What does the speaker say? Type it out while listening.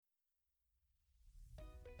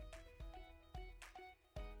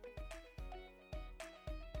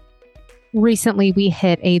Recently, we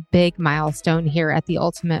hit a big milestone here at the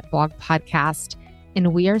Ultimate Blog Podcast,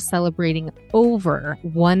 and we are celebrating over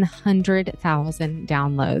 100,000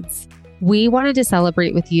 downloads. We wanted to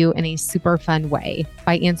celebrate with you in a super fun way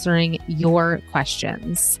by answering your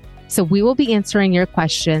questions. So we will be answering your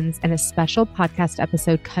questions in a special podcast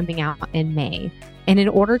episode coming out in May. And in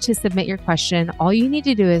order to submit your question, all you need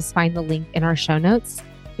to do is find the link in our show notes,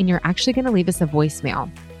 and you're actually going to leave us a voicemail.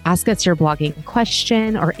 Ask us your blogging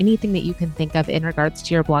question or anything that you can think of in regards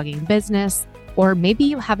to your blogging business. Or maybe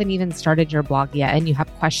you haven't even started your blog yet and you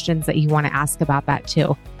have questions that you want to ask about that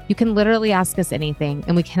too. You can literally ask us anything,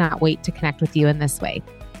 and we cannot wait to connect with you in this way.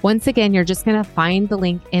 Once again, you're just going to find the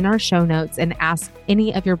link in our show notes and ask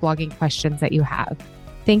any of your blogging questions that you have.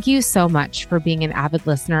 Thank you so much for being an avid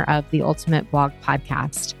listener of the Ultimate Blog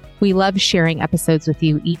Podcast. We love sharing episodes with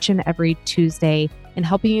you each and every Tuesday and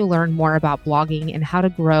helping you learn more about blogging and how to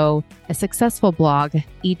grow a successful blog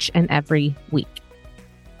each and every week.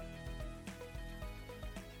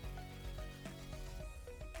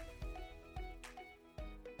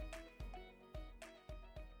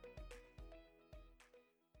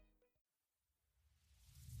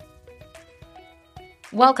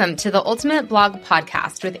 Welcome to the Ultimate Blog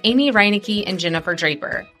Podcast with Amy Reinecke and Jennifer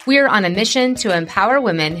Draper. We are on a mission to empower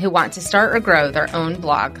women who want to start or grow their own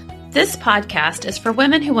blog. This podcast is for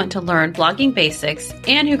women who want to learn blogging basics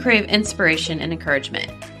and who crave inspiration and encouragement.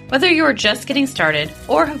 Whether you are just getting started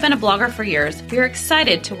or have been a blogger for years, we are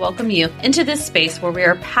excited to welcome you into this space where we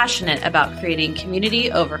are passionate about creating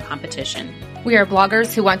community over competition. We are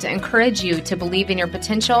bloggers who want to encourage you to believe in your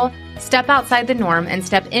potential, step outside the norm, and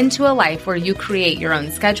step into a life where you create your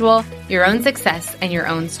own schedule, your own success, and your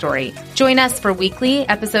own story. Join us for weekly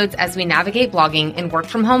episodes as we navigate blogging and work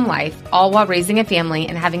from home life, all while raising a family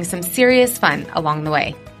and having some serious fun along the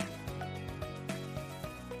way.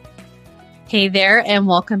 Hey there, and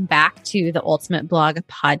welcome back to the Ultimate Blog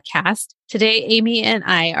Podcast. Today, Amy and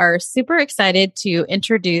I are super excited to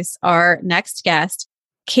introduce our next guest,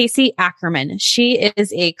 Kaci Ackerman. She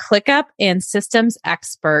is a ClickUp and systems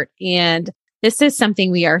expert, and this is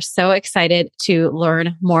something we are so excited to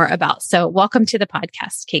learn more about. So welcome to the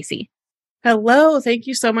podcast, Kaci. Hello. Thank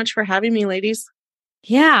you so much for having me, ladies.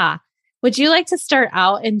 Yeah. Would you like to start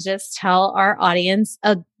out and just tell our audience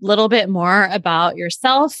a little bit more about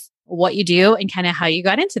yourself, what you do, and kind of how you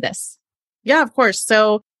got into this? Yeah, of course.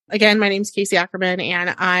 So again, my name's Kaci Ackerman,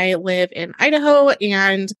 and I live in Idaho,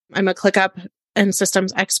 and I'm a ClickUp and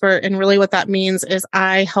systems expert. And really what that means is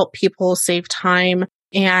I help people save time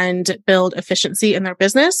and build efficiency in their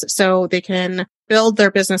business so they can build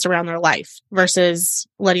their business around their life versus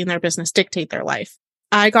letting their business dictate their life.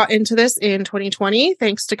 I got into this in 2020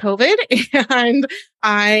 thanks to COVID, and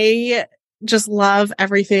I just love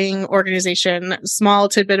everything organization. Small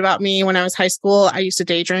tidbit about me: when I was high school, I used to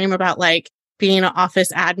daydream about being an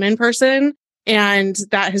office admin person. And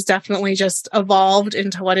that has definitely just evolved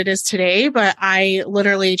into what it is today. But I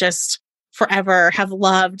literally just forever have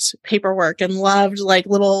loved paperwork and loved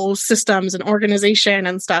little systems and organization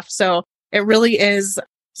and stuff. So it really is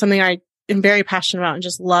something I am very passionate about and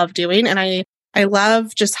just love doing. And I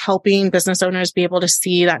love just helping business owners be able to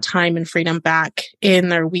see that time and freedom back in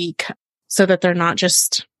their week so that they're not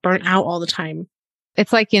just burnt out all the time.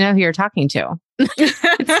 It's like, you know who you're talking to.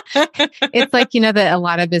 It's like, that a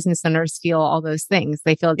lot of business owners feel all those things.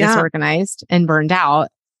 They feel disorganized and burned out.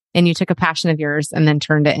 And you took a passion of yours and then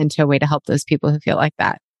turned it into a way to help those people who feel like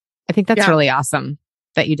that. I think that's really awesome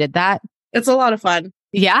that you did that. It's a lot of fun.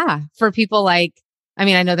 Yeah. For people I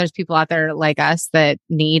know there's people out there like us that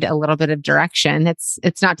need a little bit of direction.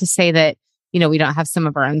 It's not to say that, we don't have some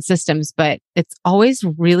of our own systems, but it's always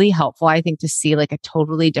really helpful, I think, to see a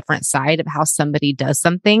totally different side of how somebody does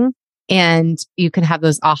something. And you can have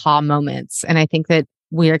those aha moments. And I think that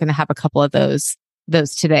we are going to have a couple of those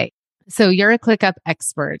today. So you're a ClickUp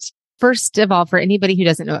expert. First of all, for anybody who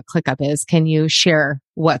doesn't know what ClickUp is, can you share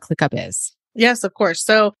what ClickUp is? Yes, of course.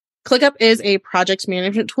 So ClickUp is a project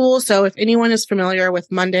management tool. So if anyone is familiar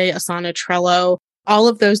with Monday, Asana, Trello, all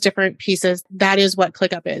of those different pieces, that is what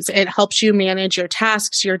ClickUp is. It helps you manage your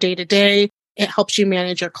tasks, your day-to-day. It helps you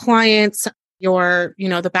manage your clients,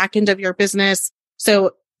 the back end of your business.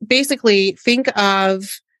 So basically, think of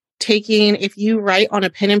if you write on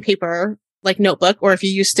a pen and paper, like notebook, or if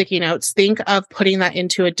you use sticky notes, think of putting that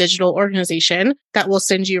into a digital organization that will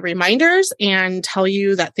send you reminders and tell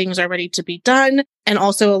you that things are ready to be done, and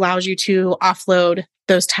also allows you to offload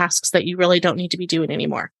those tasks that you really don't need to be doing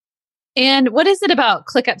anymore. And what is it about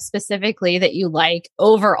ClickUp specifically that you like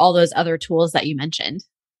over all those other tools that you mentioned?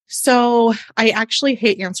 So I actually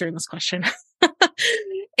hate answering this question.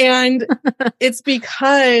 And it's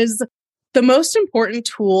because The most important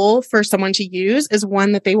tool for someone to use is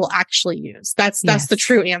one that they will actually use. That's the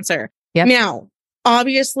true answer. Yep. Now,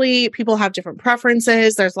 obviously, people have different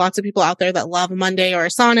preferences. There's lots of people out there that love Monday or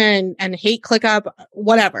Asana and hate ClickUp,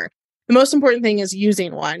 whatever. The most important thing is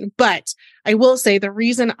using one. But I will say the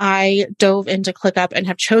reason I dove into ClickUp and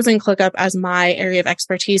have chosen ClickUp as my area of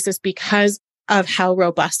expertise is because of how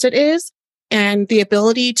robust it is and the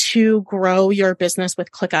ability to grow your business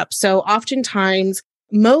with ClickUp. So oftentimes,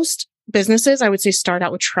 most businesses, I would say, start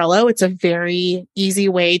out with Trello. It's a very easy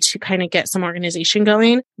way to kind of get some organization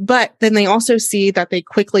going. But then they also see that they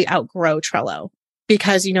quickly outgrow Trello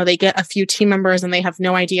because, they get a few team members and they have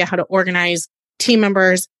no idea how to organize team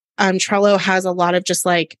members. Trello has a lot of just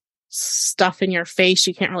like stuff in your face.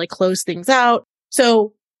 You can't really close things out.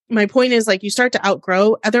 So my point is you start to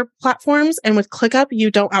outgrow other platforms, and with ClickUp,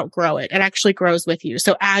 you don't outgrow it. It actually grows with you.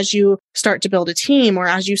 So as you start to build a team or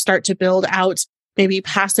as you start to build out maybe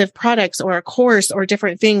passive products or a course or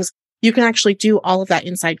different things, you can actually do all of that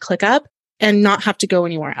inside ClickUp and not have to go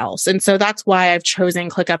anywhere else. And so that's why I've chosen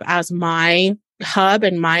ClickUp as my hub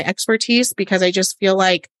and my expertise, because I just feel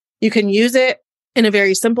like you can use it in a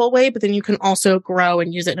very simple way, but then you can also grow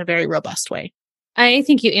and use it in a very robust way. I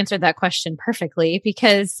think you answered that question perfectly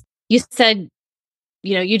because you said,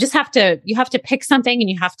 you just have to pick something and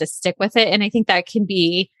you have to stick with it. And I think that can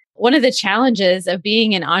be one of the challenges of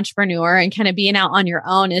being an entrepreneur and kind of being out on your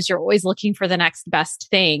own is you're always looking for the next best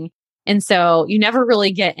thing. And so you never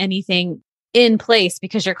really get anything in place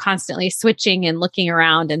because you're constantly switching and looking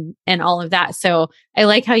around and all of that. So I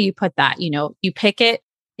like how you put that, you pick it,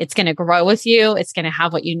 it's going to grow with you. It's going to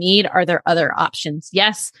have what you need. Are there other options?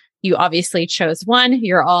 Yes, you obviously chose one,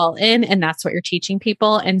 you're all in, and that's what you're teaching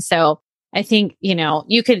people. And so I think,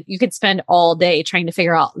 you could spend all day trying to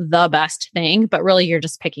figure out the best thing, but really you're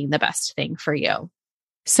just picking the best thing for you.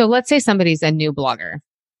 So let's say somebody's a new blogger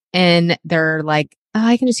and they're like, oh,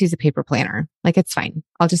 I can just use a paper planner. It's fine.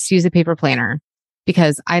 I'll just use a paper planner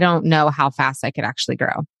because I don't know how fast I could actually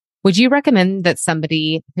grow. Would you recommend that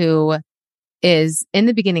somebody who is in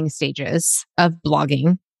the beginning stages of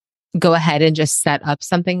blogging go ahead and just set up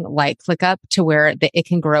something like ClickUp to where it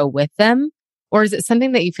can grow with them? Or is it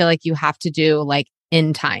something that you feel like you have to do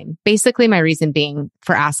in time? Basically, my reason being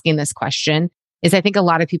for asking this question is I think a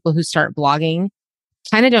lot of people who start blogging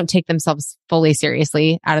kind of don't take themselves fully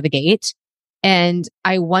seriously out of the gate. And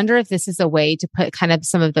I wonder if this is a way to put kind of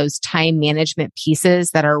some of those time management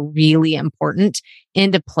pieces that are really important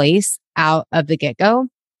into place out of the get-go.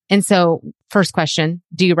 And so first question,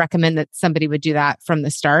 do you recommend that somebody would do that from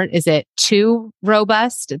the start? Is it too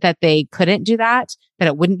robust that they couldn't do that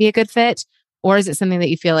it wouldn't be a good fit? Or is it something that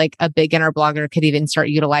you feel like a beginner blogger could even start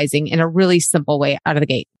utilizing in a really simple way out of the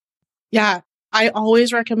gate? Yeah, I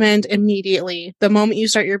always recommend immediately. The moment you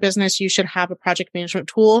start your business, you should have a project management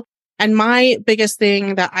tool. And my biggest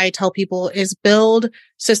thing that I tell people is build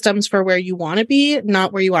systems for where you want to be,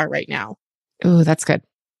 not where you are right now. Oh, that's good.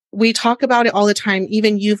 We talk about it all the time.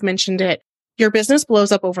 Even you've mentioned it. Your business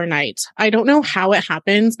blows up overnight. I don't know how it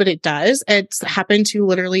happens, but it does. It's happened to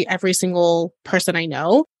literally every single person I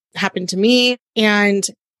know. It happened to me. And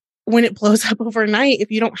when it blows up overnight,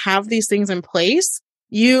 if you don't have these things in place,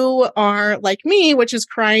 you are like me, which is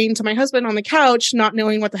crying to my husband on the couch, not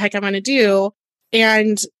knowing what the heck I'm going to do,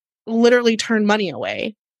 and literally turn money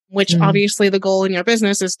away, which obviously the goal in your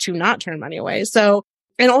business is to not turn money away. So,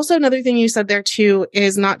 and also another thing you said there too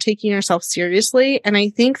is not taking yourself seriously. And I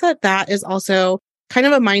think that is also kind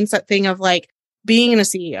of a mindset thing of being a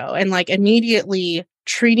CEO and immediately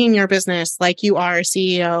treating your business like you are a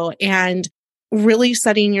CEO and really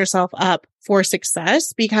setting yourself up for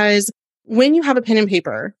success. Because when you have a pen and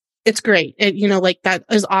paper, it's great. That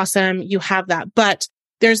is awesome. You have that. But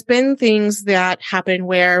there's been things that happen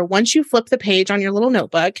where once you flip the page on your little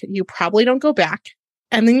notebook, you probably don't go back.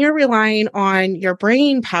 And then you're relying on your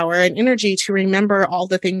brain power and energy to remember all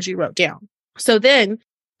the things you wrote down. So then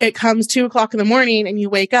it comes 2:00 in the morning and you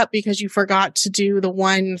wake up because you forgot to do the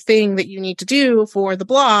one thing that you need to do for the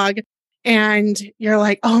blog. And you're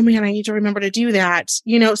like, oh man, I need to remember to do that.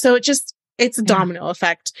 So it's a domino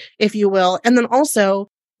effect, if you will. And then also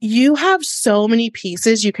you have so many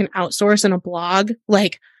pieces you can outsource in a blog,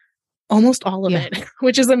 almost all of it,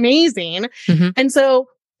 which is amazing. Mm-hmm. And so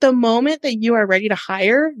the moment that you are ready to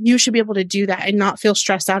hire, you should be able to do that and not feel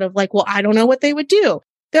stressed out of well, I don't know what they would do.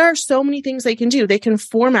 There are so many things they can do. They can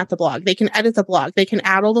format the blog. They can edit the blog. They can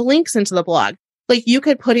add all the links into the blog. You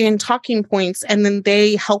could put in talking points and then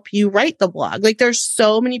they help you write the blog. There's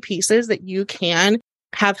so many pieces that you can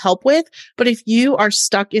have help with. But if you are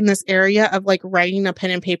stuck in this area of writing a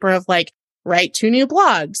pen and paper of write 2 new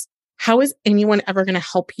blogs, how is anyone ever going to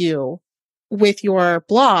help you with your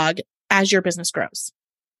blog as your business grows.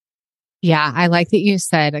 Yeah, I like that you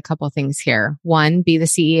said a couple of things here. One, be the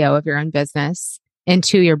CEO of your own business. And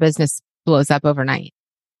two, your business blows up overnight.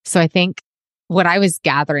 So I think what I was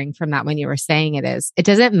gathering from that when you were saying it is, it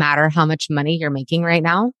doesn't matter how much money you're making right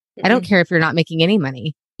now. Mm-hmm. I don't care if you're not making any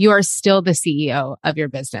money. You are still the CEO of your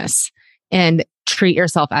business and treat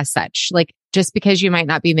yourself as such. Like just because you might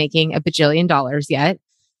not be making a bajillion dollars yet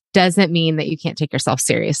doesn't mean that you can't take yourself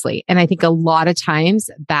seriously. And I think a lot of times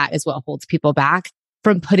that is what holds people back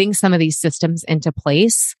from putting some of these systems into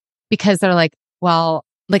place because they're like, well,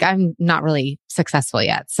 like I'm not really successful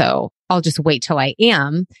yet. So I'll just wait till I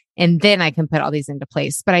am. And then I can put all these into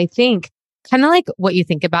place. But I think kind of like what you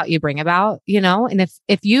think about, you bring about, and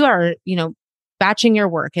if you are, batching your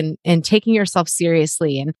work and taking yourself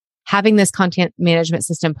seriously and having this content management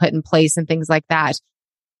system put in place and things like that,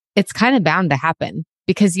 it's kind of bound to happen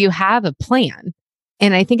because you have a plan.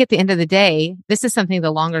 And I think at the end of the day, this is something the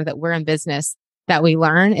longer that we're in business that we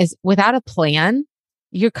learn is without a plan,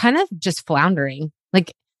 you're kind of just floundering.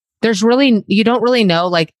 Like you don't really know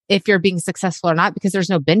like if you're being successful or not because there's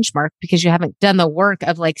no benchmark because you haven't done the work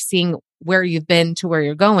of like seeing where you've been to where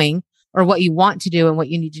you're going or what you want to do and what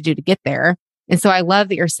you need to do to get there. And so I love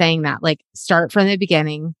that you're saying that, like start from the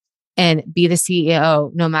beginning and be the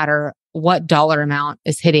CEO no matter what dollar amount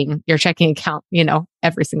is hitting your checking account,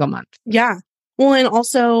 every single month. Yeah. Well, and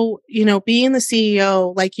also, being the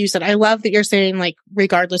CEO, like you said, I love that you're saying like,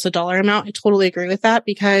 regardless of dollar amount, I totally agree with that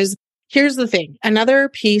because here's the thing. Another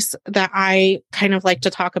piece that I kind of like to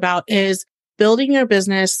talk about is building your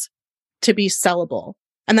business to be sellable.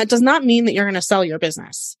 And that does not mean that you're going to sell your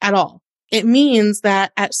business at all. It means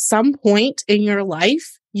that at some point in your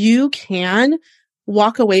life, you can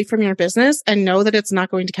walk away from your business and know that it's not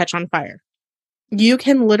going to catch on fire. You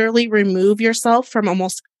can literally remove yourself from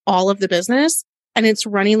almost all of the business and it's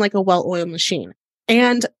running like a well-oiled machine.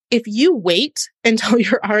 And if you wait until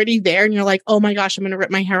you're already there and you're like, oh my gosh, I'm going to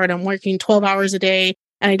rip my hair out. I'm working 12 hours a day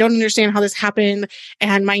and I don't understand how this happened.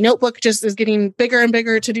 And my notebook just is getting bigger and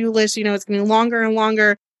bigger to-do list. It's getting longer and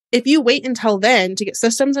longer. If you wait until then to get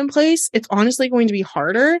systems in place, it's honestly going to be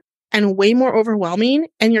harder and way more overwhelming.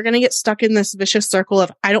 And you're going to get stuck in this vicious circle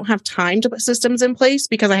of, I don't have time to put systems in place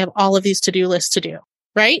because I have all of these to-do lists to do.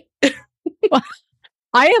 Right? Well,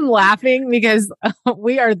 I am laughing because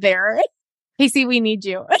we are there. Kaci, we need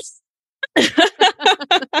you.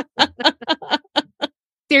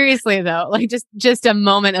 Seriously though, like just a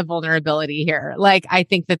moment of vulnerability here. Like, I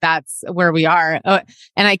think that that's where we are.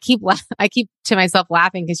 And I keep to myself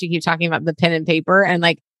laughing because you keep talking about the pen and paper and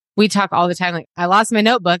like, we talk all the time. Like I lost my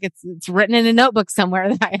notebook. It's written in a notebook somewhere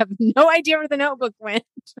that I have no idea where the notebook went.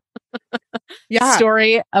 Yeah.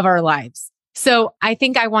 Story of our lives. So I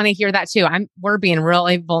think I want to hear that too. We're being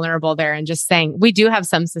really vulnerable there and just saying we do have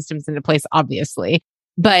some systems into place, obviously,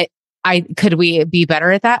 but could we be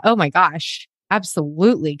better at that? Oh my gosh.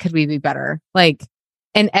 Absolutely. Could we be better? Like,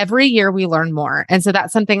 and every year we learn more. And so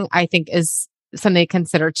that's something I think is something to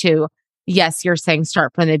consider too. Yes, you're saying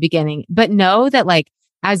start from the beginning, but know that like,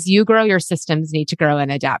 as you grow, your systems need to grow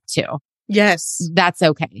and adapt too. Yes. That's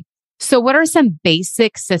okay. So what are some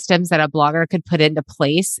basic systems that a blogger could put into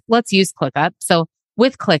place? Let's use ClickUp. So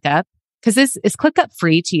with ClickUp, because is ClickUp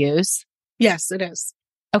free to use? Yes, it is.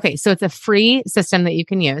 Okay. So it's a free system that you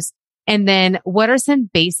can use. And then what are some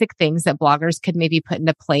basic things that bloggers could maybe put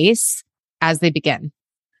into place as they begin?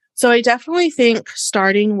 So I definitely think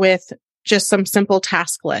starting with just some simple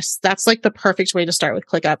task lists. That's like the perfect way to start with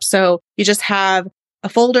ClickUp. So you just have a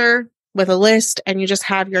folder with a list and you just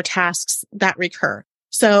have your tasks that recur.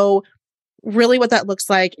 So really what that looks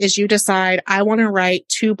like is you decide, I want to write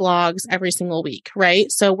 2 blogs every single week,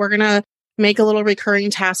 right? So we're going to make a little recurring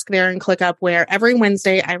task there in ClickUp where every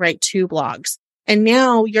Wednesday I write 2 blogs. And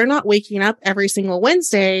now you're not waking up every single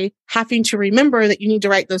Wednesday having to remember that you need to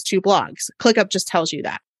write those 2 blogs. ClickUp just tells you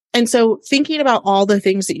that. And so thinking about all the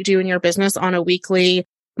things that you do in your business on a weekly,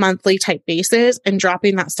 monthly type basis and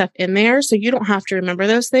dropping that stuff in there so you don't have to remember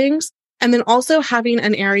those things. And then also having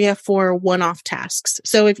an area for one-off tasks.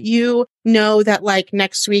 So if you know that like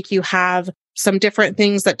next week you have some different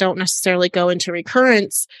things that don't necessarily go into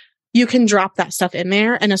recurrence, you can drop that stuff in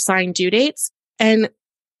there and assign due dates. And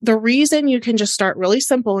the reason you can just start really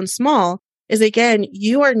simple and small is, again,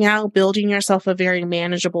 you are now building yourself a very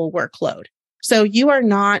manageable workload. So you are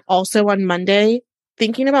not also on Monday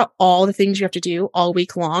thinking about all the things you have to do all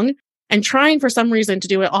week long and trying for some reason to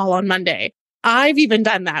do it all on Monday. I've even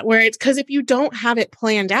done that where it's because if you don't have it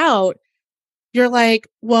planned out, you're like,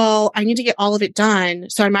 well, I need to get all of it done.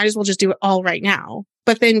 So I might as well just do it all right now.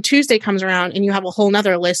 But then Tuesday comes around and you have a whole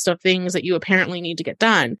nother list of things that you apparently need to get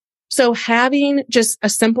done. So having just a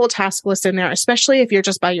simple task list in there, especially if you're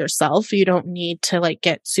just by yourself, you don't need to like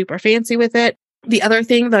get super fancy with it. The other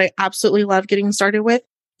thing that I absolutely love getting started with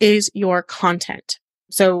is your content.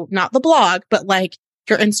 So not the blog, but like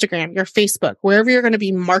your Instagram, your Facebook, wherever you're going to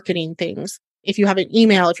be marketing things. If you have an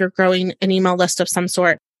email, if you're growing an email list of some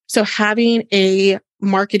sort. So having a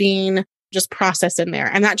marketing just process in there.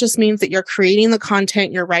 And that just means that you're creating the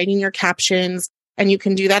content, you're writing your captions, and you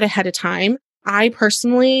can do that ahead of time. I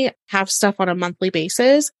personally have stuff on a monthly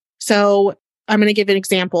basis. So I'm going to give an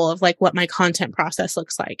example of like what my content process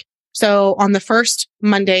looks like. So on the first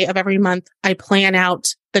Monday of every month, I plan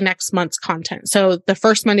out the next month's content. So the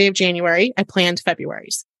first Monday of January, I planned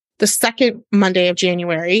February's. The second Monday of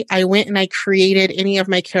January, I went and I created any of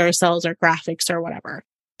my carousels or graphics or whatever.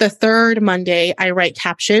 The third Monday, I write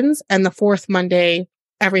captions. And the fourth Monday,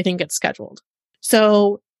 everything gets scheduled.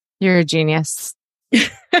 So you're a genius.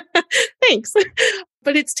 Thanks.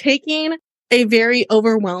 But it's taking a very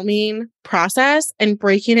overwhelming process and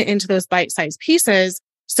breaking it into those bite-sized pieces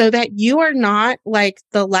so that you are not like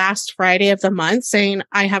the last Friday of the month saying,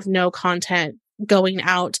 I have no content going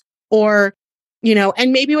out. Or,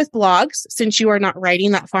 and maybe with blogs, since you are not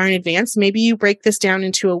writing that far in advance, maybe you break this down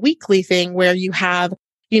into a weekly thing where you have,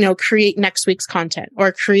 create next week's content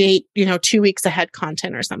or create, 2 weeks ahead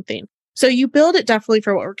content or something. So you build it definitely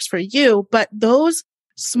for what works for you, but those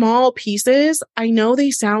small pieces, I know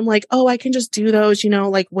they sound like, oh, I can just do those,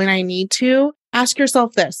 like when I need to. Ask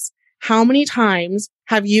yourself this. How many times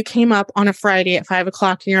have you came up on a Friday at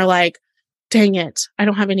 5:00 and you're like, dang it, I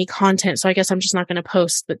don't have any content. So I guess I'm just not going to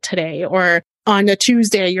post today. Or on a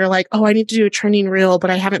Tuesday, you're like, oh, I need to do a trending reel, but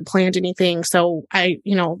I haven't planned anything. So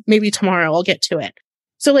maybe tomorrow I'll get to it.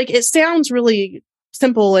 So like, it sounds really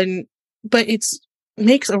simple but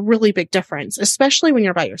makes a really big difference, especially when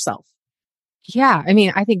you're by yourself. Yeah.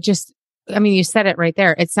 I think you said it right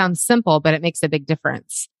there. It sounds simple, but it makes a big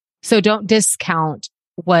difference. So don't discount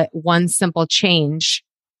what one simple change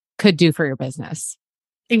could do for your business.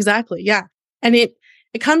 Exactly. Yeah. And it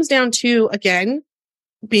comes down to, again,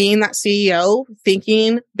 being that CEO,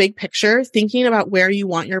 thinking big picture, thinking about where you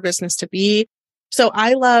want your business to be. So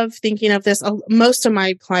I love thinking of this. Most of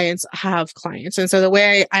my clients have clients. And so the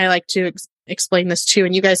way I like to explain this too,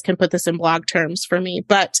 and you guys can put this in blog terms for me,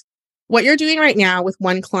 but what you're doing right now with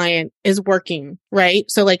one client is working, right?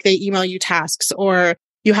 So like they email you tasks or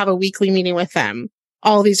you have a weekly meeting with them,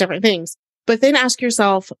 all these different things. But then ask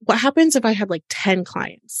yourself, what happens if I had like 10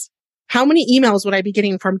 clients? How many emails would I be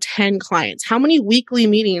getting from 10 clients? How many weekly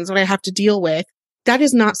meetings would I have to deal with? That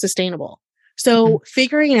is not sustainable. So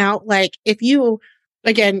figuring out like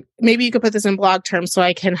again, maybe you could put this in blog terms so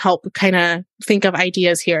I can help kind of think of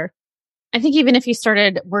ideas here. I think even if you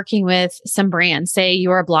started working with some brands, say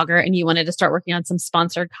you're a blogger and you wanted to start working on some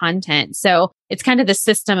sponsored content. So it's kind of the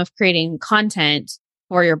system of creating content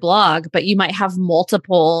for your blog, but you might have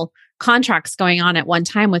multiple contracts going on at one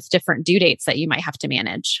time with different due dates that you might have to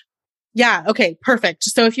manage. Yeah. Okay. Perfect.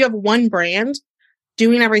 So if you have one brand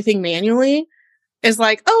doing everything manually is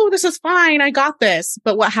like, oh, this is fine. I got this.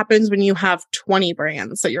 But what happens when you have 20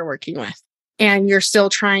 brands that you're working with and you're still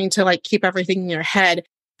trying to like keep everything in your head?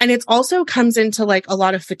 And it also comes into like a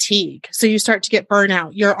lot of fatigue. So you start to get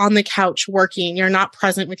burnout. You're on the couch working. You're not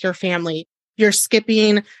present with your family. You're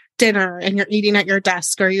skipping dinner and you're eating at your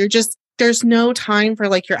desk, or there's no time for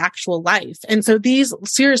like your actual life. And so these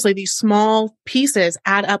small pieces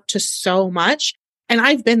add up to so much. And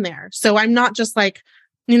I've been there. So I'm not just like,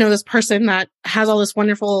 this person that has all this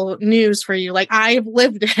wonderful news for you. Like I've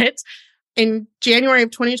lived it. In January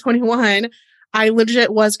of 2021, I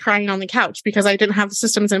legit was crying on the couch because I didn't have the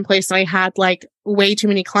systems in place and I had like way too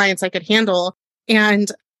many clients I could handle. And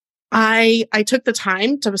I took the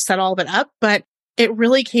time to set all of it up, but it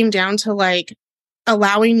really came down to like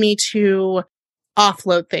allowing me to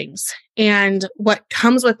offload things. And what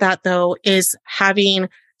comes with that though is having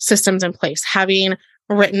systems in place, having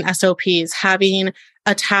written SOPs, having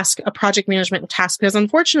a project management task. Because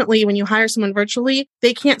unfortunately, when you hire someone virtually,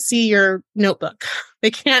 they can't see your notebook. They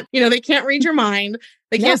can't read your mind.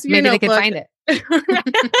 They can't see your notebook. Maybe they could find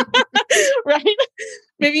it. Right?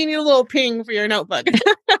 Maybe you need a little ping for your notebook.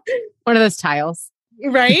 One of those tiles.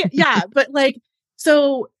 Right? Yeah. But like,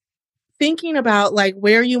 so thinking about like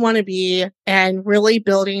where you want to be and really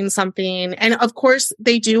building something. And of course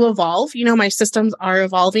they do evolve. My systems are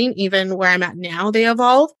evolving. Even where I'm at now, they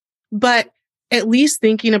evolve. But at least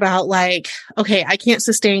thinking about like, okay, I can't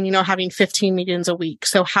sustain, having 15 meetings a week.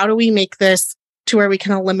 So how do we make this to where we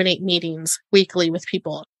can eliminate meetings weekly with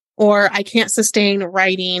people? Or I can't sustain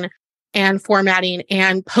writing and formatting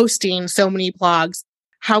and posting so many blogs.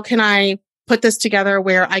 How can I put this together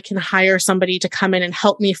where I can hire somebody to come in and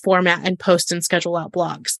help me format and post and schedule out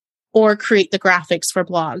blogs, or create the graphics for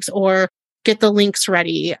blogs, or get the links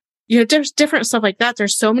ready. There's different stuff like that.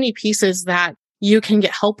 There's so many pieces that you can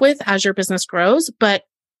get help with as your business grows, but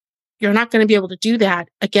you're not going to be able to do that,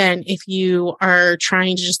 again, if you are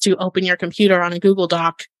trying to just open your computer on a Google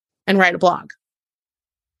Doc and write a blog.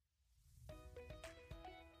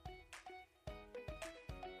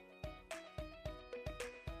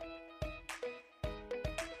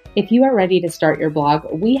 If you are ready to start your blog,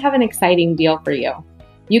 we have an exciting deal for you.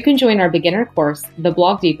 You can join our beginner course, The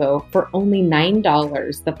Blog Depot, for only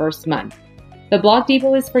 $9 the first month. The Blog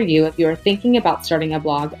Depot is for you if you are thinking about starting a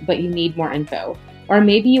blog, but you need more info. Or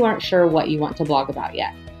maybe you aren't sure what you want to blog about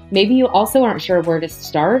yet. Maybe you also aren't sure where to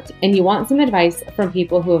start and you want some advice from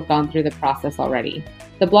people who have gone through the process already.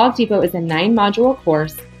 The Blog Depot is a 9-module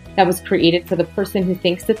course that was created for the person who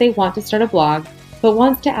thinks that they want to start a blog, but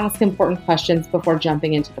wants to ask important questions before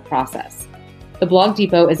jumping into the process. The Blog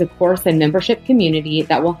Depot is a course and membership community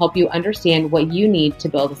that will help you understand what you need to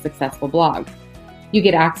build a successful blog. You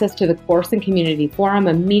get access to the course and community forum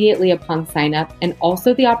immediately upon sign up, and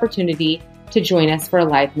also the opportunity to join us for a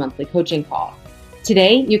live monthly coaching call.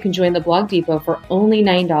 Today, you can join the Blog Depot for only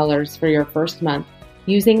 $9 for your first month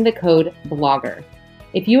using the code BLOGGER.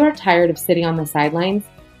 If you are tired of sitting on the sidelines,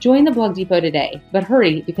 join the Blog Depot today, but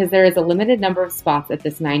hurry because there is a limited number of spots at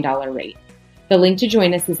this $9 rate. The link to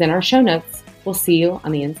join us is in our show notes. We'll see you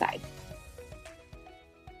on the inside.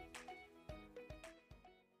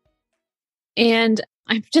 And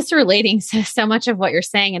I'm just relating to so much of what you're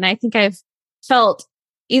saying. And I think I've felt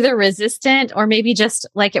either resistant or maybe just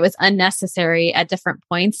like it was unnecessary at different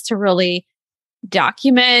points to really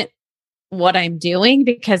document what I'm doing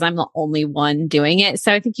because I'm the only one doing it.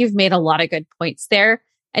 So I think you've made a lot of good points there.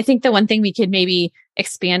 I think the one thing we could maybe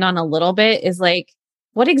expand on a little bit is like,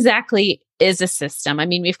 what exactly is a system? I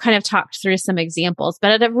mean, we've kind of talked through some examples,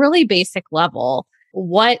 but at a really basic level,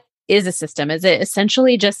 what is a system? Is it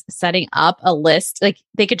essentially just setting up a list? Like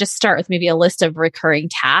they could just start with maybe a list of recurring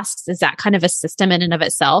tasks. Is that kind of a system in and of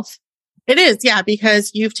itself? It is, yeah,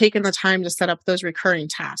 because you've taken the time to set up those recurring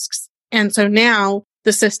tasks. And so now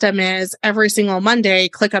the system is every single Monday,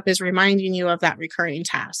 ClickUp is reminding you of that recurring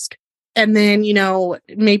task. And then,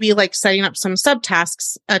 maybe like setting up some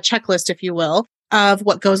subtasks, a checklist, if you will, of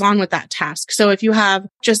what goes on with that task. So if you have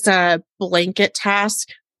just a blanket task,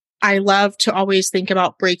 I love to always think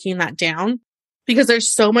about breaking that down because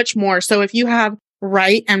there's so much more. So if you have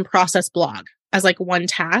write and process blog as like one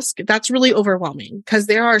task, that's really overwhelming because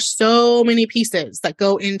there are so many pieces that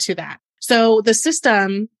go into that. So the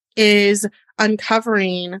system is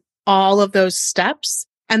uncovering all of those steps.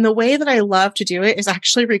 And the way that I love to do it is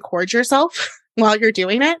actually record yourself while you're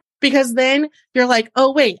doing it, because then you're like,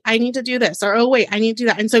 oh, wait, I need to do this, or, oh, wait, I need to do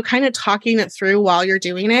that. And so kind of talking it through while you're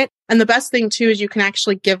doing it. And the best thing too, is you can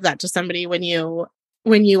actually give that to somebody when you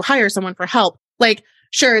hire someone for help. Like,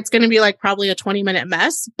 sure, it's going to be like probably a 20-minute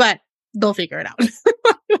mess, but they'll figure it out,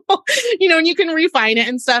 and you can refine it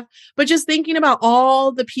and stuff. But just thinking about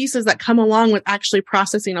all the pieces that come along with actually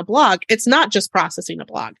processing a blog, it's not just processing a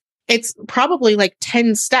blog. It's probably like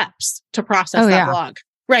 10 steps to process that blog.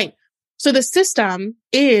 Right. So the system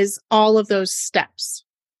is all of those steps.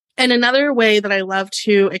 And another way that I love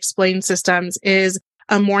to explain systems is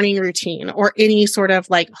a morning routine or any sort of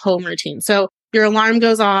like home routine. So your alarm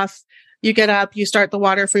goes off, you get up, you start the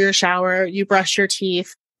water for your shower, you brush your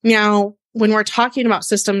teeth. Now, when we're talking about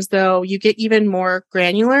systems though, you get even more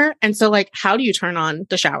granular. And so like, how do you turn on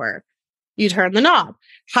the shower? You turn the knob.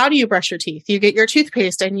 How do you brush your teeth? You get your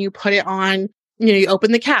toothpaste and you put it on, you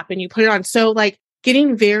open the cap and you put it on. So like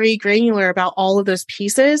getting very granular about all of those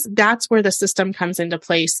pieces, that's where the system comes into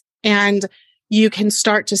place. And you can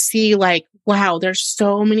start to see like, wow, there's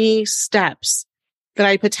so many steps that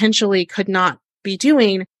I potentially could not be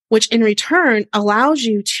doing, which in return allows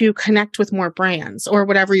you to connect with more brands or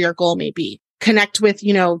whatever your goal may be. Connect with,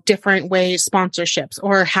 different ways, sponsorships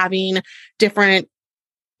or having different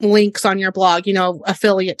links on your blog,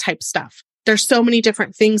 affiliate type stuff. There's so many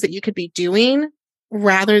different things that you could be doing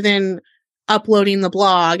rather than uploading the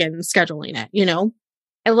blog and scheduling it,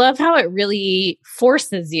 I love how it really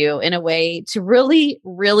forces you in a way to really,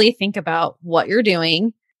 really think about what you're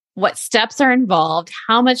doing, what steps are involved,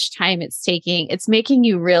 how much time it's taking. It's making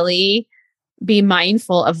you really be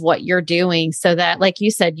mindful of what you're doing so that, like you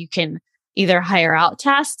said, you can either hire out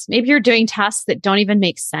tasks. Maybe you're doing tasks that don't even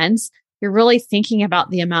make sense. You're really thinking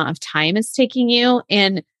about the amount of time it's taking you.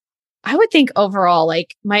 And I would think overall,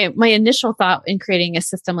 like my initial thought in creating a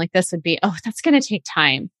system like this would be, oh, that's going to take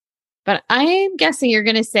time. But I'm guessing you're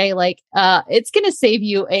going to say it's going to save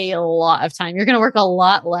you a lot of time. You're going to work a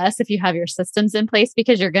lot less if you have your systems in place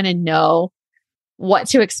because you're going to know what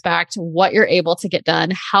to expect, what you're able to get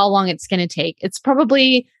done, how long it's going to take. It's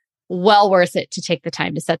probably well worth it to take the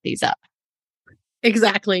time to set these up.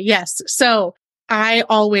 Exactly. Yes. So I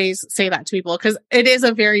always say that to people because it is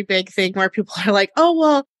a very big thing where people are like, oh,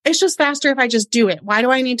 well, it's just faster if I just do it. Why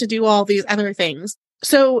do I need to do all these other things?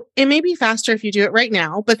 So it may be faster if you do it right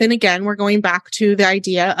now. But then again, we're going back to the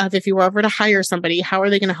idea of if you were ever to hire somebody, how are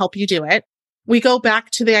they going to help you do it? We go back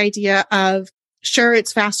to the idea of, sure,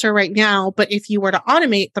 it's faster right now, but if you were to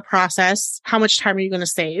automate the process, how much time are you going to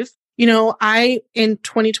save? In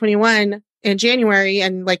 2021, in January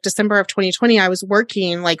and December of 2020, I was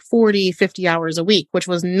working 40, 50 hours a week, which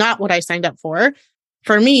was not what I signed up for.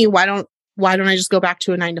 For me, why don't I just go back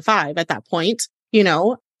to a 9 to 5 at that point?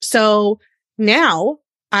 So now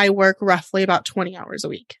I work roughly about 20 hours a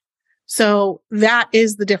week. So that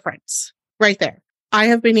is the difference right there. I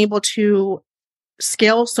have been able to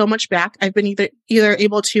scale so much back. I've been either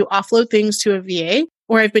able to offload things to a VA,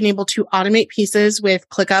 or I've been able to automate pieces with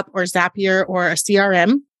ClickUp or Zapier or a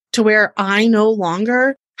CRM to where I no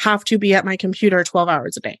longer have to be at my computer 12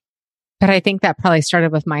 hours a day. But I think that probably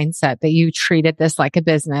started with mindset that you treated this like a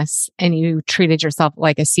business and you treated yourself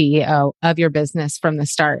like a CEO of your business from the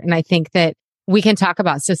start. And I think that we can talk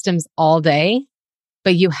about systems all day,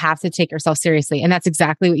 but you have to take yourself seriously. And that's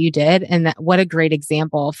exactly what you did. And what a great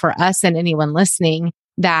example for us and anyone listening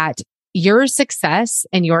that your success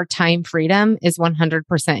and your time freedom is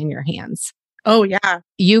 100% in your hands. Oh, yeah.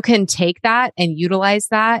 You can take that and utilize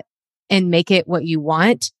that and make it what you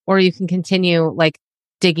want, or you can continue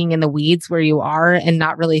digging in the weeds where you are and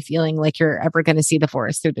not really feeling like you're ever going to see the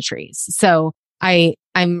forest through the trees. So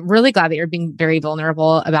I'm really glad that you're being very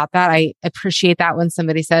vulnerable about that. I appreciate that when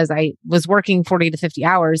somebody says I was working 40 to 50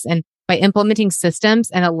 hours, and by implementing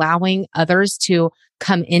systems and allowing others to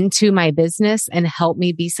come into my business and help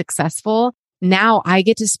me be successful, now I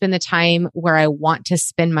get to spend the time where I want to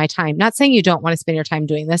spend my time. Not saying you don't want to spend your time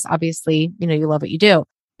doing this. Obviously, you love what you do,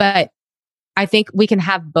 but I think we can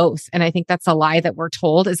have both. And I think that's a lie that we're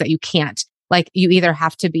told, is that you can't. You either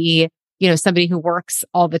have to be, somebody who works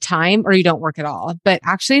all the time or you don't work at all. But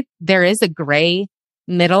actually there is a gray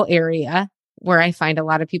middle area where I find a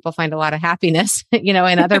lot of people find a lot of happiness, in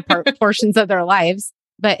other portions of their lives.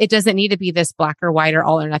 But it doesn't need to be this black or white or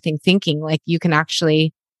all or nothing thinking. You can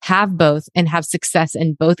actually have both and have success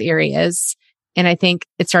in both areas. And I think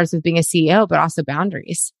it starts with being a CEO, but also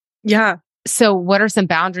boundaries. Yeah. So what are some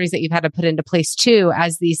boundaries that you've had to put into place too,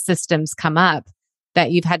 as these systems come up,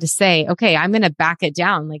 that you've had to say, okay, I'm going to back it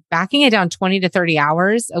down, backing it down 20 to 30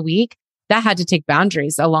 hours a week, that had to take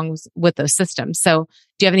boundaries along with those systems. So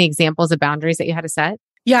do you have any examples of boundaries that you had to set?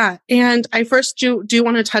 Yeah. And I first do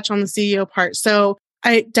want to touch on the CEO part. So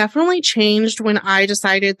I definitely changed when I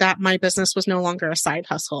decided that my business was no longer a side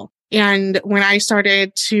hustle. And when I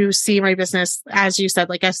started to see my business, as you said,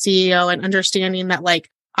 as CEO, and understanding that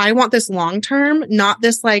I want this long term, not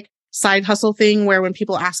this side hustle thing where when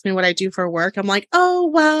people ask me what I do for work, I'm like, oh,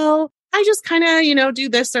 well, I just kind of, do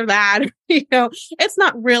this or that. It's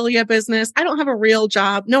not really a business. I don't have a real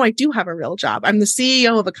job. No, I do have a real job. I'm the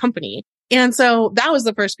CEO of a company. And so that was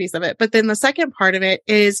the first piece of it. But then the second part of it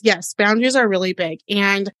is, yes, boundaries are really big.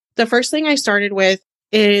 And the first thing I started with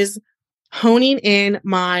is honing in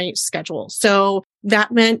my schedule. So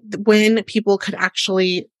that meant when people could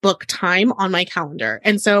actually book time on my calendar.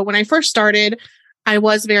 And so when I first started, I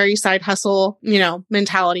was very side hustle,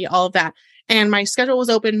 mentality, all of that. And my schedule was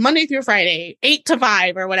open Monday through Friday, 8 to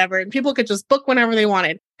 5 or whatever. And people could just book whenever they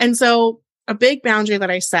wanted. And so a big boundary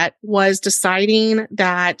that I set was deciding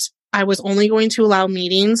that I was only going to allow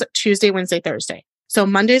meetings Tuesday, Wednesday, Thursday. So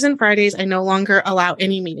Mondays and Fridays, I no longer allow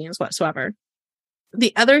any meetings whatsoever.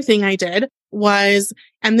 The other thing I did was,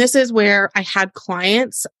 and this is where I had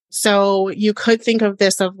clients. So you could think of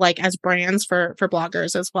this of as brands for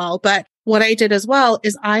bloggers as well. But what I did as well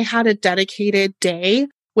is I had a dedicated day,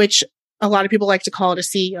 which a lot of people like to call it a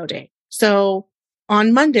CEO day. So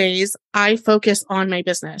on Mondays, I focus on my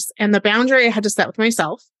business. And the boundary I had to set with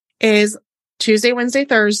myself is Tuesday, Wednesday,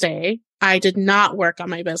 Thursday, I did not work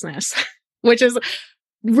on my business, which is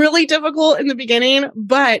really difficult in the beginning,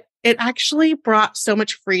 but it actually brought so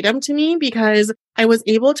much freedom to me because I was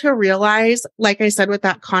able to realize, like I said, with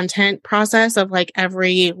that content process of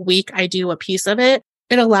every week I do a piece of it,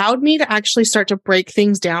 it allowed me to actually start to break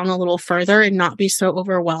things down a little further and not be so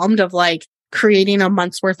overwhelmed of creating a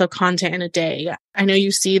month's worth of content in a day. I know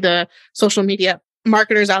you see the social media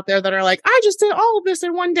marketers out there that are I just did all of this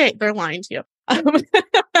in one day. They're lying to you.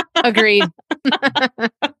 Agreed.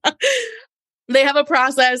 They have a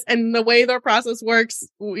process and the way their process works.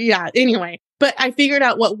 Yeah. Anyway, but I figured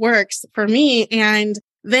out what works for me. And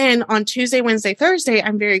then on Tuesday, Wednesday, Thursday,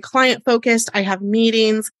 I'm very client focused. I have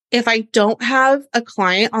meetings. If I don't have a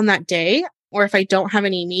client on that day, or if I don't have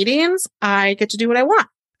any meetings, I get to do what I want.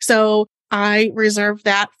 So I reserve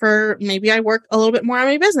that for maybe I work a little bit more on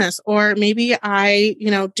my business, or maybe I,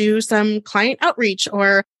 do some client outreach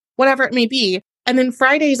or whatever it may be. And then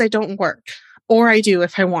Fridays, I don't work. Or I do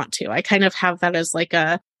if I want to. I kind of have that as like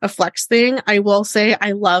a flex thing. I will say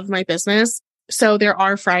I love my business. So there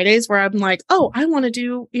are Fridays where I'm like, oh, I want to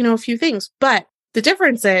do, a few things. But the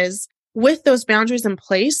difference is with those boundaries in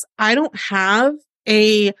place, I don't have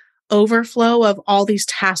a overflow of all these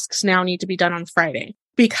tasks now need to be done on Friday.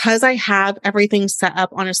 Because I have everything set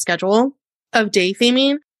up on a schedule of day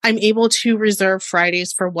theming, I'm able to reserve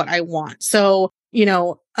Fridays for what I want. So,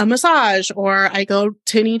 a massage, or I go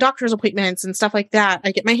to any doctor's appointments and stuff like that.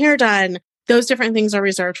 I get my hair done. Those different things are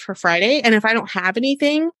reserved for Friday. And if I don't have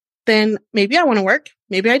anything, then maybe I want to work.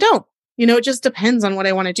 Maybe I don't. It just depends on what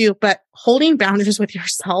I want to do. But holding boundaries with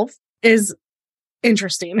yourself is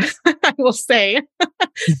interesting, I will say.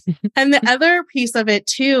 And the other piece of it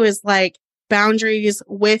too is like boundaries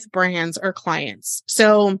with brands or clients.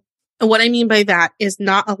 So what I mean by that is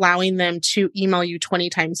not allowing them to email you 20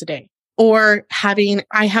 times a day, or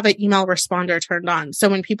I have an email responder turned on. So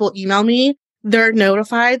when people email me, they're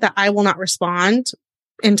notified that I will not respond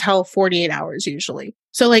until 48 hours usually.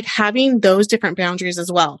 So like having those different boundaries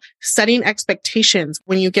as well, setting expectations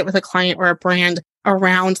when you get with a client or a brand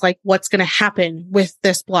around like what's going to happen with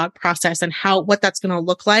this blog process and what that's going to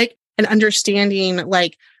look like, and understanding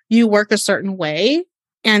like you work a certain way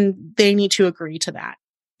and they need to agree to that.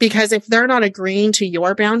 Because if they're not agreeing to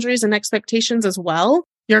your boundaries and expectations as well,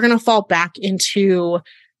 you're going to fall back into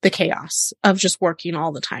the chaos of just working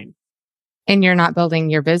all the time. And you're not building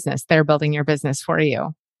your business. They're building your business for you.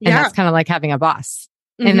 And Yeah. that's kind of like having a boss.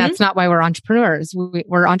 Mm-hmm. And that's not why we're entrepreneurs.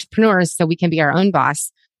 We're entrepreneurs so we can be our own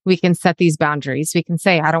boss. We can set these boundaries. We can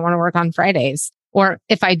say, I don't want to work on Fridays. Or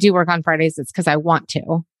if I do work on Fridays, it's because I want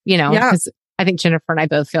to, because I think Jennifer and I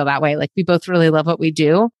both feel that way. Like we both really love what we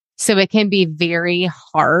do. So it can be very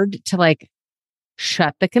hard to like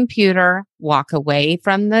shut the computer, walk away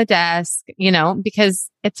from the desk, because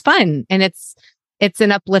it's fun and it's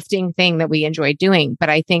an uplifting thing that we enjoy doing. But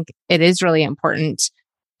I think it is really important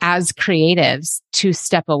as creatives to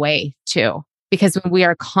step away too, because when we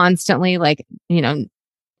are constantly like,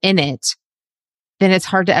 in it, then it's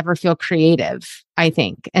hard to ever feel creative, I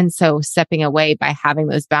think. And so stepping away by having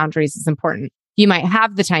those boundaries is important. You might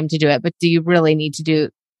have the time to do it, but do you really need to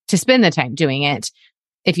spend the time doing it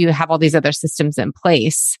if you have all these other systems in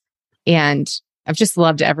place? And I've just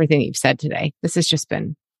loved everything you've said today. This has just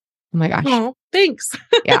been, oh my gosh. Oh, thanks.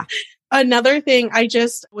 Yeah. Another thing, I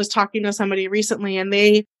just was talking to somebody recently, and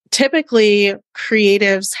they typically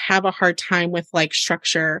creatives have a hard time with like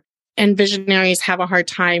structure, and visionaries have a hard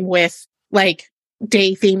time with like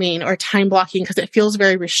day theming or time blocking because it feels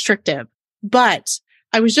very restrictive. But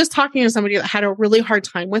I was just talking to somebody that had a really hard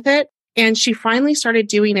time with it, and she finally started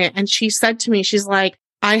doing it. And she said to me, she's like,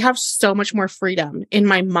 I have so much more freedom in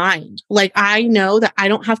my mind. Like I know that I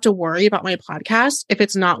don't have to worry about my podcast if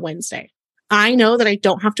it's not Wednesday. I know that I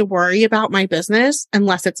don't have to worry about my business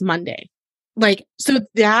unless it's Monday. Like, so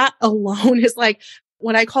that alone is like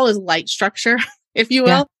what I call is light structure, if you will.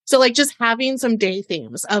 Yeah. So like just having some day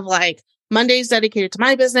themes of like Monday's dedicated to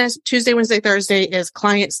my business. Tuesday, Wednesday, Thursday is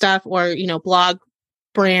client stuff or, blog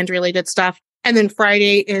brand related stuff. And then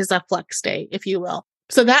Friday is a flex day, if you will.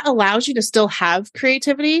 So that allows you to still have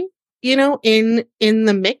creativity, in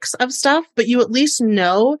the mix of stuff, but you at least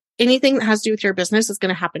know anything that has to do with your business is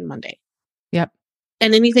going to happen Monday. Yep.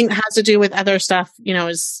 And anything that has to do with other stuff,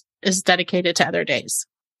 is dedicated to other days.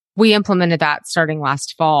 We implemented that starting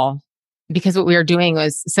last fall because what we were doing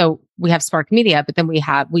was, so we have Spark Media, but then we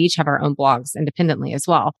each have our own blogs independently as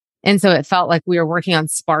well. And so it felt like we were working on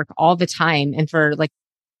Spark all the time. And for like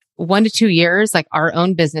 1 to 2 years, like our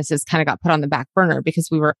own businesses kind of got put on the back burner because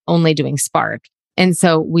we were only doing Spark. And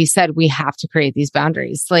so we said, we have to create these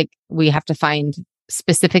boundaries. Like we have to find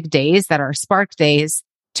specific days that are Spark days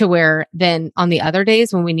to where then on the other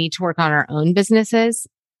days when we need to work on our own businesses,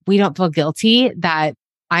 we don't feel guilty that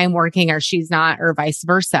I'm working or she's not or vice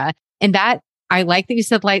versa. And that I like that you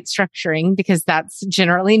said light structuring because that's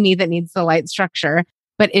generally me that needs the light structure.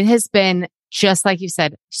 But it has been, just like you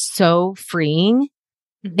said, so freeing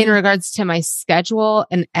in regards to my schedule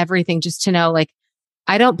and everything, just to know, like,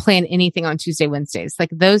 I don't plan anything on Tuesday, Wednesdays. Like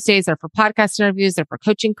those days are for podcast interviews, they're for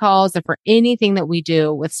coaching calls, they're for anything that we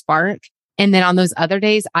do with Spark. And then on those other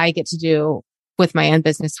days, I get to do with my own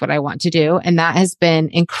business what I want to do. And that has been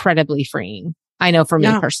incredibly freeing. I know for me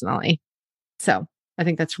Yeah. personally. So I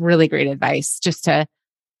think that's really great advice, just to,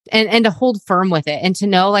 and to hold firm with it and to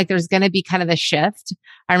know like there's going to be kind of a shift.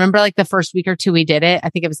 I remember like the first week or two we did it. I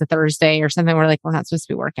think it was a Thursday or something. We're like, we're not supposed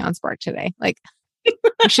to be working on Spark today. Like we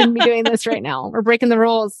shouldn't be doing this right now. We're breaking the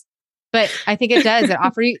rules. But I think it does. It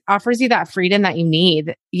offers you that freedom that you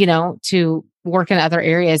need, to work in other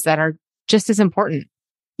areas that are just as important.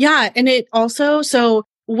 Yeah. And it also, so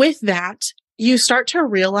with that, you start to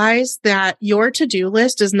realize that your to-do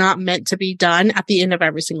list is not meant to be done at the end of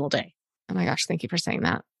every single day. Oh my gosh. Thank you for saying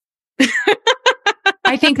that.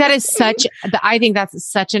 I think that's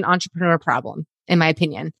such an entrepreneur problem, in my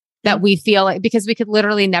opinion, that we feel like, because we could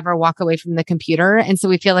literally never walk away from the computer. And so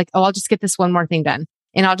we feel like, oh, I'll just get this one more thing done.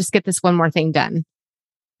 And I'll just get this one more thing done.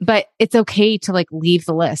 But it's okay to like leave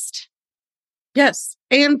the list. Yes.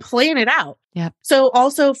 And plan it out. Yeah. So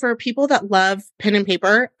also for people that love pen and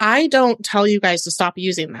paper, I don't tell you guys to stop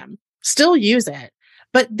using them. Still use it,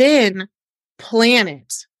 but then plan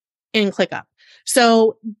it in ClickUp.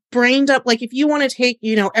 So brain dump, like if you want to take,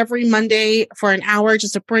 every Monday for an hour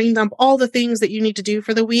just to brain dump all the things that you need to do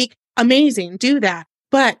for the week, amazing, do that.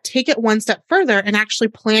 But take it one step further and actually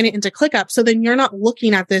plan it into ClickUp. So then you're not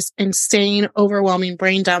looking at this insane, overwhelming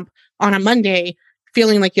brain dump on a Monday,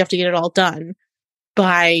 feeling like you have to get it all done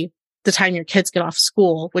by the time your kids get off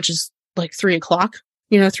school, which is like 3:00,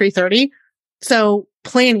 3:30. So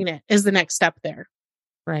planning it is the next step there.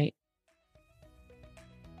 Right.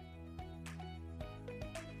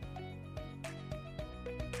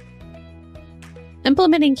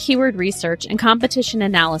 Implementing keyword research and competition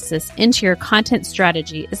analysis into your content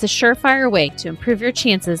strategy is a surefire way to improve your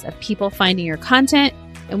chances of people finding your content,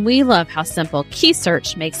 and we love how simple Key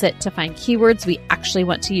Search makes it to find keywords we actually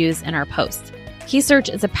want to use in our posts. Key Search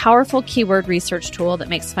is a powerful keyword research tool that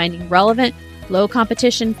makes finding relevant, low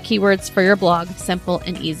competition keywords for your blog simple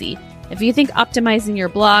and easy. If you think optimizing your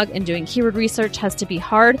blog and doing keyword research has to be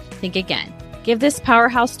hard, think again. Give this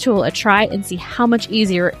powerhouse tool a try and see how much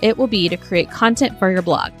easier it will be to create content for your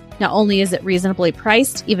blog. Not only is it reasonably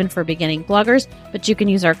priced, even for beginning bloggers, but you can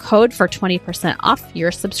use our code for 20% off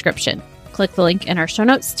your subscription. Click the link in our show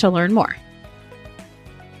notes to learn more.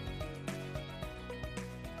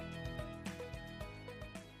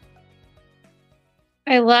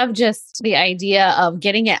 I love just the idea of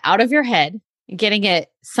getting it out of your head, getting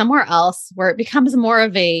it somewhere else where it becomes more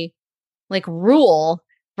of a rule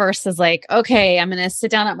versus okay, I'm going to sit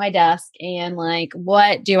down at my desk and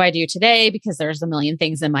what do I do today? Because there's a million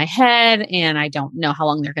things in my head and I don't know how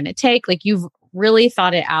long they're going to take. You've really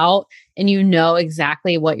thought it out and you know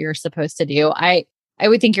exactly what you're supposed to do. I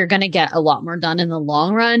would think you're going to get a lot more done in the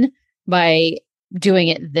long run by doing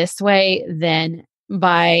it this way than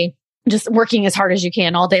by just working as hard as you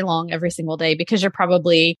can all day long, every single day, because you're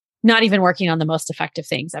probably not even working on the most effective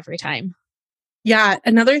things every time. Yeah.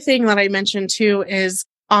 Another thing that I mentioned too is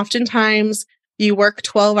oftentimes you work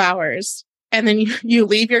 12 hours and then you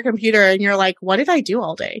leave your computer and you're like, what did I do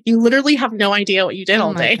all day? You literally have no idea what you did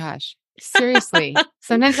all day. Oh my gosh. Seriously.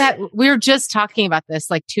 Sometimes we were just talking about this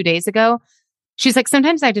 2 days ago. She's like,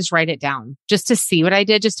 sometimes I just write it down just to see what I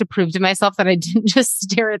did, just to prove to myself that I didn't just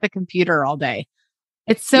stare at the computer all day.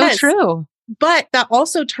 It's so true. But that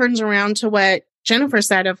also turns around to what Jennifer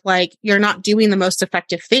said of you're not doing the most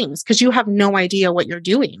effective things because you have no idea what you're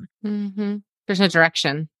doing. Mm-hmm. There's no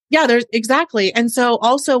direction. Yeah, there's exactly. And so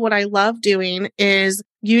also what I love doing is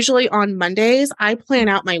usually on Mondays, I plan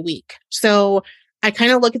out my week. So I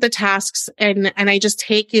kind of look at the tasks and I just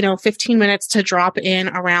take, 15 minutes to drop in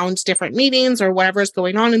around different meetings or whatever's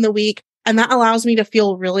going on in the week. And that allows me to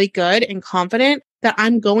feel really good and confident that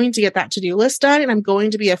I'm going to get that to-do list done and I'm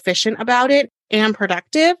going to be efficient about it and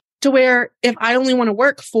productive, to where if I only want to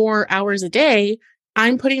work 4 hours a day,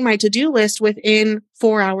 I'm putting my to-do list within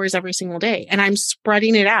 4 hours every single day and I'm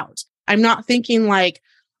spreading it out. I'm not thinking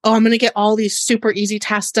oh, I'm going to get all these super easy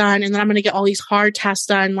tasks done and then I'm going to get all these hard tasks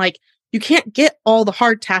done. You can't get all the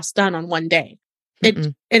hard tasks done on one day.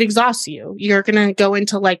 It exhausts you. You're going to go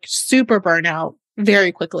into super burnout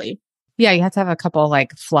very quickly. Yeah. You have to have a couple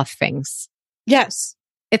fluff things. Yes.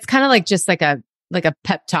 It's kind of just like a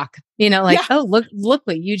pep talk, oh, look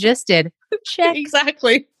what you just did. Check.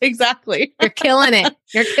 Exactly. You're killing it.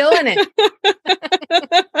 You're killing it.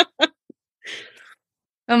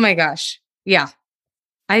 Oh my gosh. Yeah.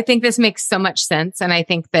 I think this makes so much sense. And I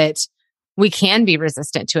think that we can be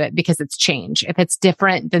resistant to it because it's change. If it's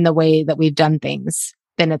different than the way that we've done things,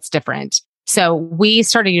 then it's different. So we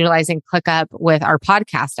started utilizing ClickUp with our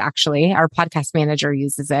podcast, actually. Our podcast manager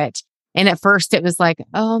uses it. And at first it was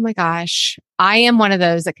oh my gosh, I am one of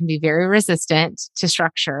those that can be very resistant to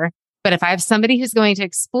structure. But if I have somebody who's going to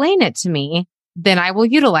explain it to me, then I will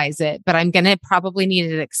utilize it, but I'm going to probably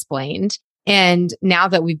need it explained. And now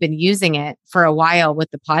that we've been using it for a while with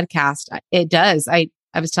the podcast, it does. I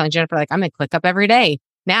was telling Jennifer, like, I'm going to click up every day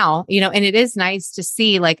now, and it is nice to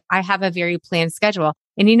see, like, I have a very planned schedule.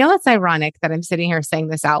 And it's ironic that I'm sitting here saying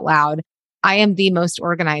this out loud. I am the most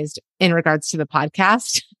organized in regards to the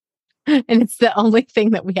podcast. And it's the only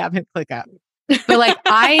thing that we haven't clicked up. But like,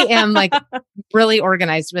 I am like really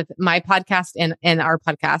organized with my podcast and our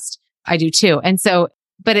podcast. I do too. And so,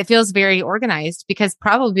 but it feels very organized because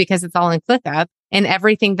it's all in ClickUp and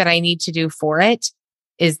everything that I need to do for it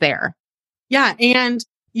is there. Yeah. And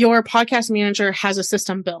your podcast manager has a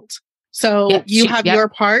system built. So you have your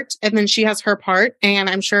part and then she has her part. And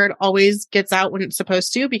I'm sure it always gets out when it's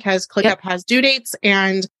supposed to because ClickUp has due dates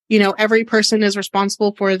and, every person is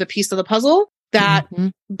responsible for the piece of the puzzle that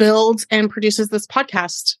builds and produces this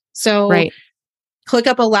podcast. So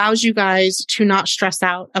ClickUp allows you guys to not stress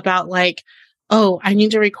out about like, oh, I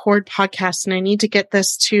need to record podcasts and I need to get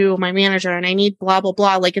this to my manager and I need blah, blah,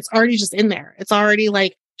 blah. Like it's already just in there. It's already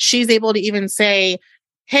like she's able to even say,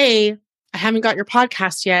 hey, I haven't got your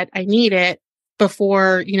podcast yet. I need it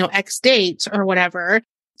before, X date or whatever.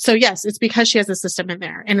 So yes, it's because she has a system in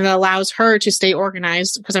there and it allows her to stay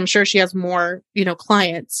organized because I'm sure she has more,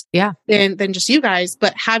 clients than just you guys,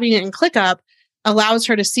 but having it in ClickUp allows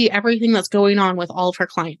her to see everything that's going on with all of her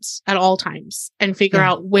clients at all times and figure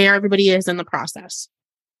out where everybody is in the process.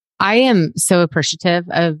 I am so appreciative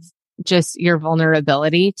of just your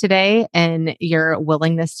vulnerability today and your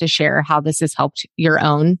willingness to share how this has helped your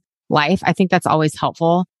own life. I think that's always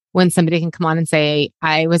helpful when somebody can come on and say,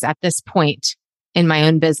 I was at this point in my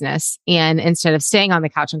own business. And instead of staying on the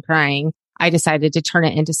couch and crying, I decided to turn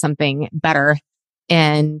it into something better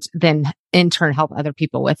and then in turn help other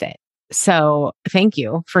people with it. So thank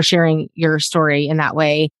you for sharing your story in that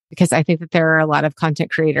way, because I think that there are a lot of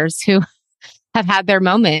content creators who have had their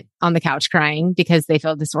moment on the couch crying because they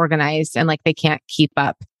feel disorganized and like they can't keep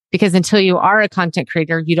up. Because until you are a content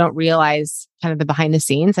creator, you don't realize kind of the behind the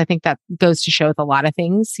scenes. I think that goes to show with a lot of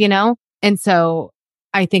things, And so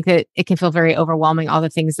I think that it can feel very overwhelming, all the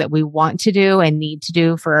things that we want to do and need to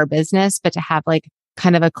do for our business, but to have like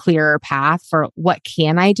kind of a clearer path for what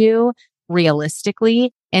can I do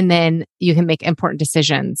realistically. And then you can make important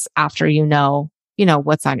decisions after you know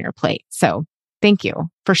what's on your plate. So thank you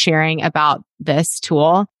for sharing about this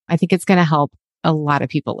tool. I think it's going to help a lot of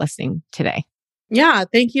people listening today. Yeah.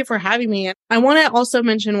 Thank you for having me. I want to also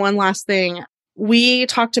mention one last thing. We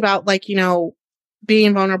talked about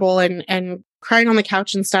being vulnerable and crying on the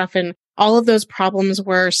couch and stuff. And all of those problems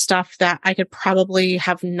were stuff that I could probably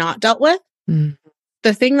have not dealt with.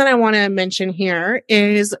 The thing that I want to mention here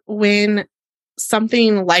is when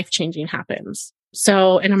something life-changing happens.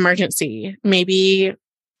 So an emergency, maybe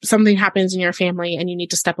something happens in your family and you need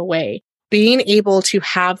to step away. Being able to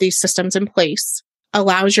have these systems in place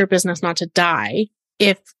allows your business not to die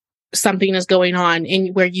if something is going on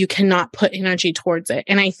and where you cannot put energy towards it.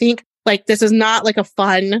 And I think this is not like a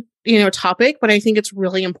fun, topic, but I think it's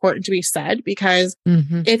really important to be said because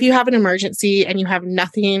if you have an emergency and you have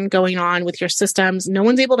nothing going on with your systems, no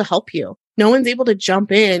one's able to help you. No one's able to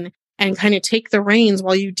jump in and kind of take the reins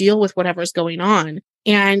while you deal with whatever's going on.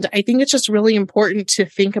 And I think it's just really important to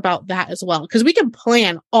think about that as well, because we can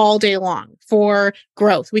plan all day long for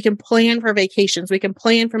growth. We can plan for vacations. We can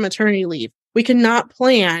plan for maternity leave. We cannot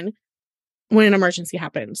plan when an emergency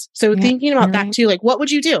happens. So thinking about that too, what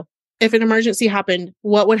would you do if an emergency happened?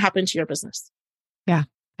 What would happen to your business? Yeah,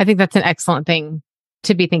 I think that's an excellent thing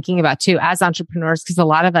to be thinking about too as entrepreneurs, because a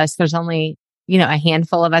lot of us, there's only, a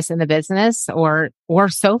handful of us in the business or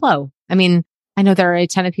solo. I mean, I know there are a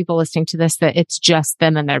ton of people listening to this that it's just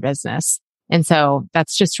them and their business. And so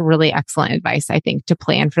that's just really excellent advice, I think, to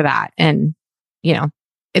plan for that. And,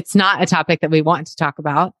 it's not a topic that we want to talk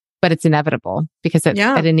about, but it's inevitable because at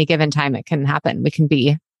any given time it can happen. We can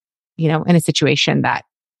be, in a situation that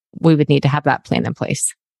we would need to have that plan in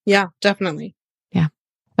place. Yeah, definitely. Yeah.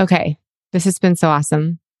 Okay. This has been so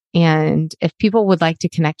awesome. And if people would like to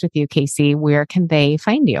connect with you, Kaci, where can they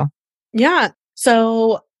find you? Yeah.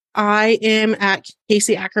 So I am at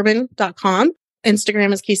KaciAckerman.com.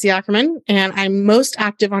 Instagram is Kaci Ackerman, and I'm most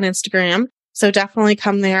active on Instagram. So definitely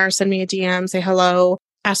come there, send me a DM, say hello,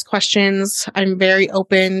 ask questions. I'm very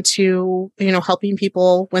open to, helping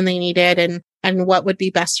people when they need it and what would be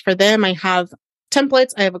best for them. I have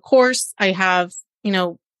templates. I have a course. I have,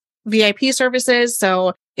 VIP services.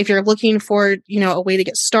 So if you're looking for, a way to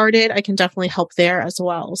get started, I can definitely help there as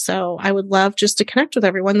well. So I would love just to connect with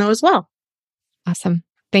everyone though as well. Awesome.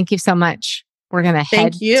 Thank you so much. We're going to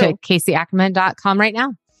head to KaciAckerman.com right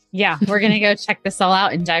now. Yeah, we're going to go check this all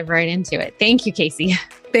out and dive right into it. Thank you, Kaci.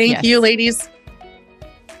 Thank you, ladies.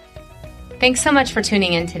 Thanks so much for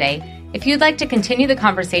tuning in today. If you'd like to continue the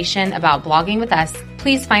conversation about blogging with us,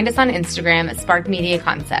 please find us on Instagram at Spark Media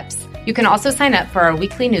Concepts. You can also sign up for our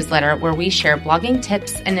weekly newsletter where we share blogging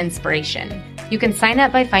tips and inspiration. You can sign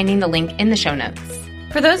up by finding the link in the show notes.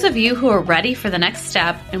 For those of you who are ready for the next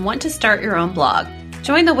step and want to start your own blog,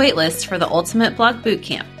 join the waitlist for the Ultimate Blog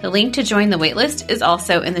Bootcamp. The link to join the waitlist is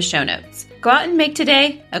also in the show notes. Go out and make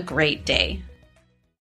today a great day.